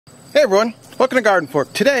Hey everyone, welcome to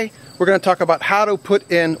GardenFork. Today we're going to talk about how to put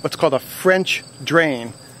in what's called a French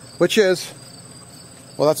drain, which is,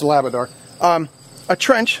 well, that's a Labrador, a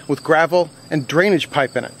trench with gravel and drainage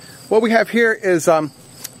pipe in it. What we have here is I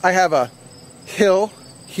have a hill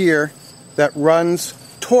here that runs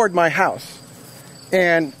toward my house,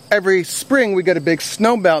 and every spring we get a big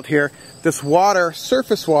snow melt here. This water,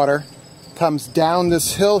 surface water, comes down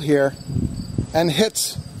this hill here and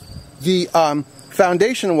hits the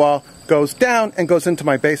foundation wall, goes down and goes into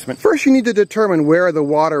my basement. First you need to determine where the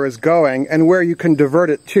water is going and where you can divert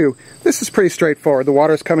it to. This is pretty straightforward. The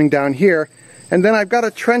water is coming down here, and then I've got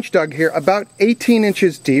a trench dug here about 18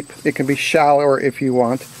 inches deep. It can be shallower if you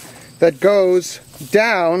want. That goes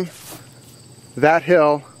down that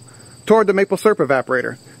hill toward the maple syrup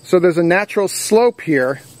evaporator. So there's a natural slope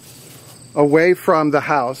here away from the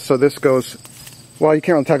house. So this goes, well, you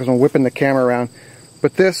can't really tell because I'm whipping the camera around,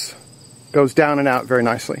 but this goes down and out very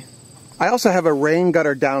nicely. I also have a rain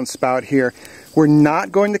gutter downspout here. We're not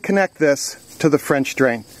going to connect this to the French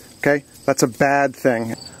drain, okay? That's a bad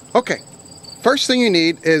thing. Okay, first thing you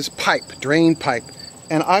need is pipe, drain pipe.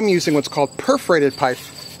 And I'm using what's called perforated pipe.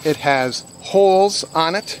 It has holes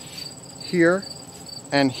on it, here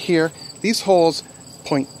and here. These holes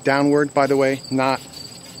point downward, by the way, not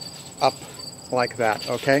up like that,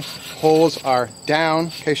 okay? Holes are down,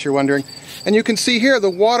 in case you're wondering. And you can see here the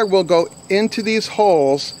water will go into these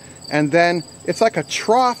holes, and then it's like a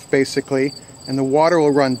trough basically, and the water will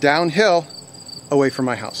run downhill away from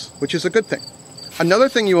my house, which is a good thing. Another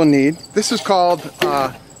thing you will need, this is called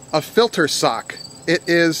a filter sock. It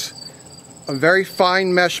is a very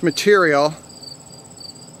fine mesh material,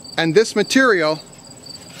 and this material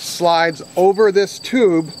slides over this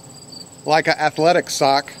tube like an athletic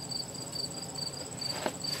sock,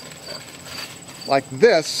 like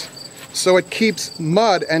this, so it keeps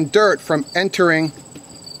mud and dirt from entering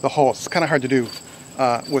the holes. It's kind of hard to do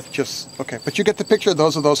with just, okay, but you get the picture.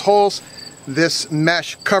 Those are those holes. This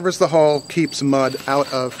mesh covers the hole, keeps mud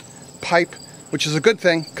out of pipe, which is a good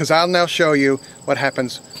thing, because I'll now show you what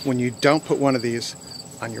happens when you don't put one of these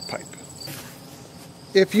on your pipe.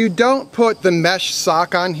 If you don't put the mesh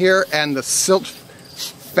sock on here and the silt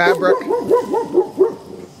fabric,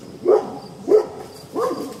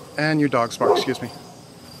 and your dog's bark, excuse me.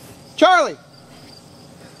 Charlie!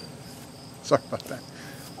 Sorry about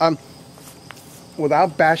that.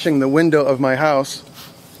 Without bashing the window of my house,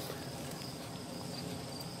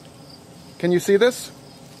 can you see this?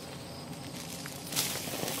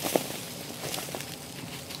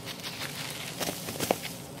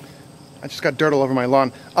 I just got dirt all over my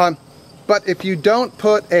lawn. But if you don't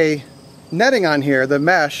put a netting on here, the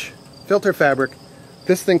mesh, filter fabric,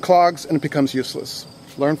 this thing clogs and it becomes useless.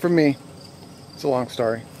 Learn from me. It's a long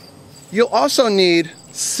story. You'll also need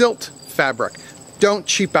silt fabric. Don't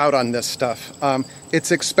cheap out on this stuff.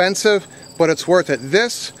 It's expensive, but it's worth it.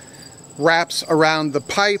 This wraps around the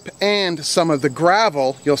pipe and some of the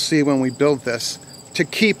gravel, you'll see when we build this, to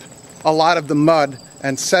keep a lot of the mud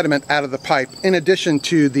and sediment out of the pipe, in addition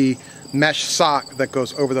to the mesh sock that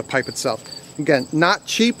goes over the pipe itself. Again, not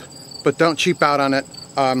cheap, but don't cheap out on it.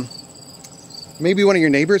 Maybe one of your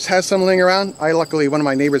neighbors has some laying around. Luckily, one of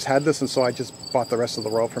my neighbors had this, and so I just bought the rest of the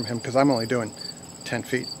roll from him, because I'm only doing 10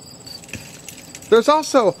 feet. There's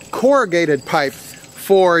also corrugated pipe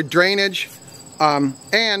for drainage,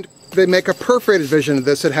 and they make a perforated version of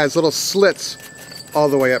this. It has little slits all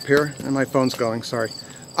the way up here, and my phone's going, sorry.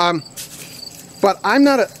 But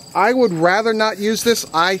I would rather not use this.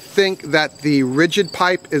 I think that the rigid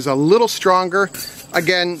pipe is a little stronger.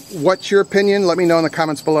 Again, what's your opinion? Let me know in the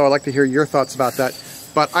comments below. I'd like to hear your thoughts about that.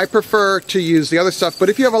 But I prefer to use the other stuff. But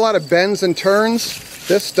if you have a lot of bends and turns,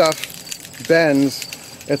 this stuff bends.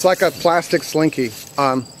 It's like a plastic slinky,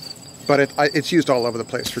 but it's used all over the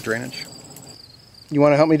place for drainage. You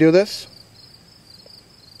want to help me do this?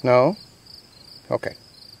 No? Okay.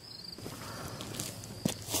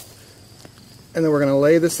 And then we're going to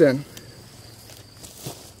lay this in.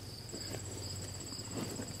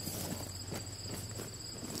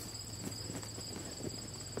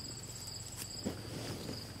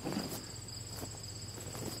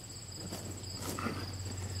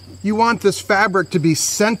 You want this fabric to be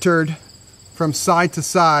centered from side to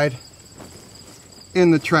side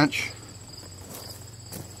in the trench.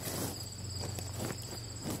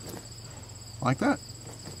 Like that.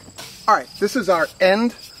 All right, this is our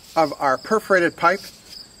end of our perforated pipe.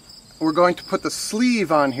 We're going to put the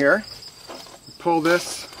sleeve on here. Pull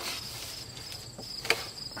this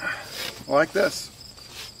like this.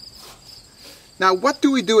 Now, what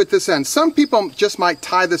do we do at this end? Some people just might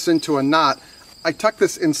tie this into a knot. I tuck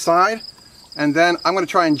this inside, and then I'm going to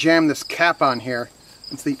try and jam this cap on here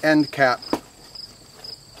It's the end cap.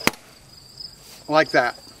 Like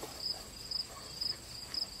that.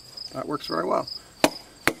 That works very well.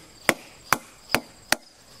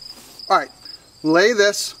 Alright, lay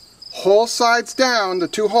this whole sides down, the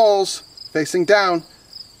two holes facing down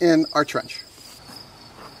in our trench.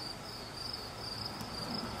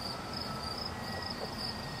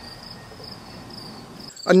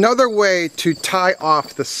 Another way to tie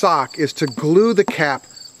off the sock is to glue the cap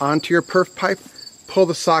onto your perf pipe, pull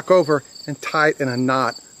the sock over, and tie it in a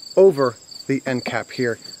knot over the end cap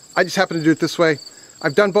here. I just happen to do it this way.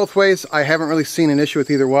 I've done both ways. I haven't really seen an issue with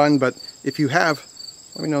either one, but if you have,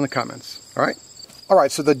 let me know in the comments. All right? All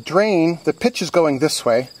right, so the drain, the pitch is going this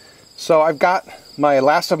way. So I've got my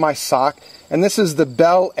last of my sock, and this is the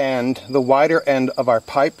bell end, the wider end of our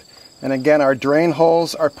pipe. And again, our drain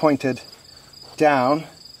holes are pointed down.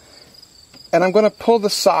 And I'm going to pull the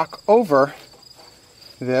sock over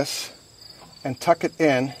this and tuck it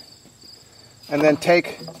in, and then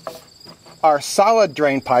take our solid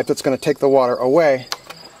drain pipe that's going to take the water away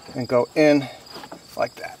and go in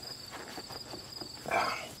like that.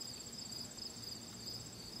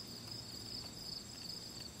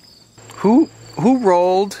 Who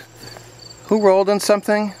rolled in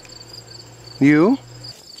something? You?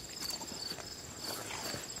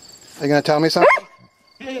 Are you going to tell me something?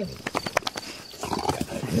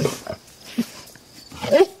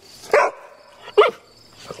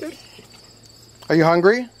 Are you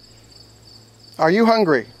hungry? Are you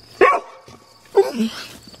hungry?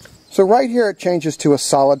 So right here it changes to a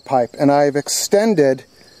solid pipe, and I've extended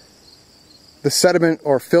the sediment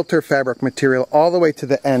or filter fabric material all the way to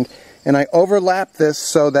the end, and I overlap this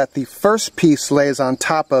so that the first piece lays on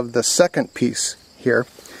top of the second piece here.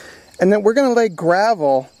 And then we're going to lay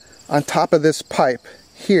gravel on top of this pipe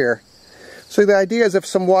here. So the idea is if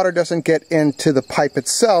some water doesn't get into the pipe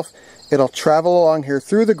itself, it'll travel along here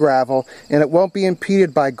through the gravel, and it won't be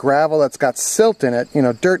impeded by gravel that's got silt in it, you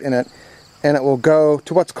know, dirt in it, and it will go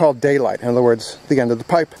to what's called daylight, in other words, the end of the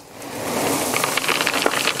pipe.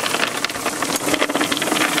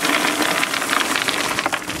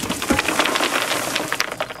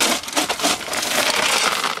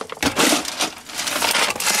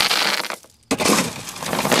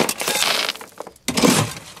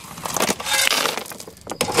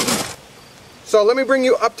 So let me bring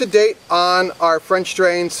you up to date on our French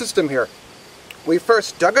drain system here. We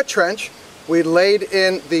first dug a trench, we laid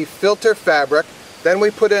in the filter fabric, then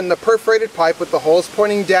we put in the perforated pipe with the holes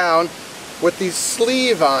pointing down with the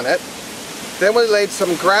sleeve on it. Then we laid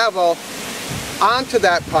some gravel onto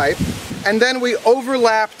that pipe, and then we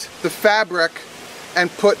overlapped the fabric and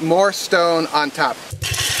put more stone on top.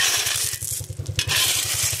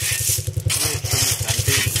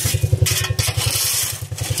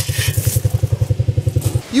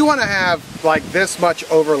 You want to have like this much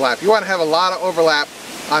overlap. You want to have a lot of overlap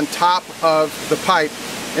on top of the pipe,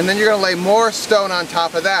 and then you're going to lay more stone on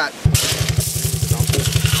top of that.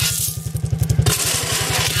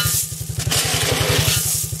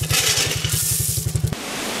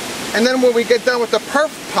 And then when we get done with the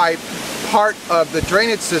perf pipe part of the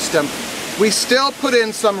drainage system, we still put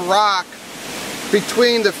in some rock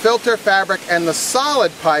between the filter fabric and the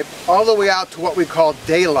solid pipe all the way out to what we call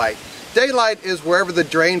daylight. Daylight is wherever the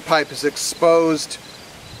drain pipe is exposed,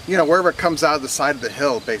 you know, wherever it comes out of the side of the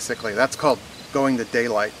hill, basically. That's called going to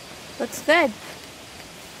daylight. Looks good.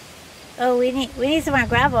 Oh, we need some more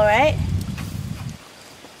gravel, right?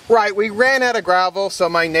 Right, we ran out of gravel, so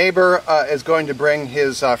my neighbor is going to bring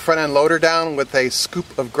his front end loader down with a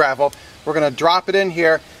scoop of gravel. We're going to drop it in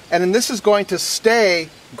here, and then this is going to stay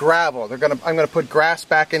gravel. I'm going to put grass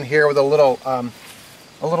back in here with a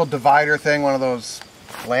little divider thing, one of those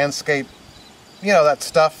landscape, you know, that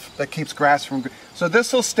stuff that keeps grass from. So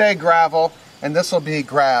this will stay gravel, and this will be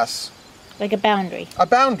grass. Like a boundary. A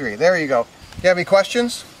boundary. There you go. You have any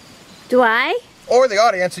questions? Do I? Or the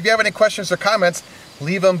audience, if you have any questions or comments,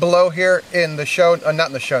 leave them below here in the show, not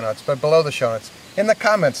in the show notes, but below the show notes, in the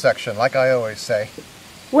comments section, like I always say.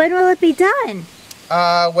 When will it be done?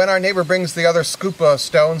 When our neighbor brings the other scoop of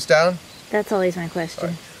stones down. That's always my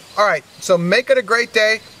question. All right, so make it a great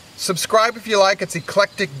day. Subscribe if you like. It's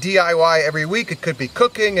eclectic DIY every week. It could be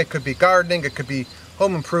cooking, it could be gardening, it could be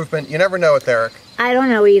home improvement. You never know with Eric. I don't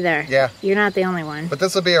know either. Yeah. You're not the only one. But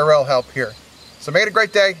this will be a real help here. So make it a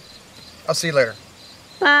great day. I'll see you later.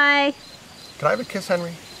 Bye. Can I have a kiss,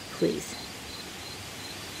 Henry? Please.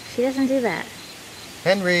 She doesn't do that.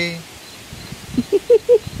 Henry.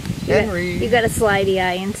 Henry. You got a slidey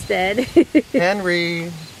eye instead.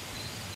 Henry.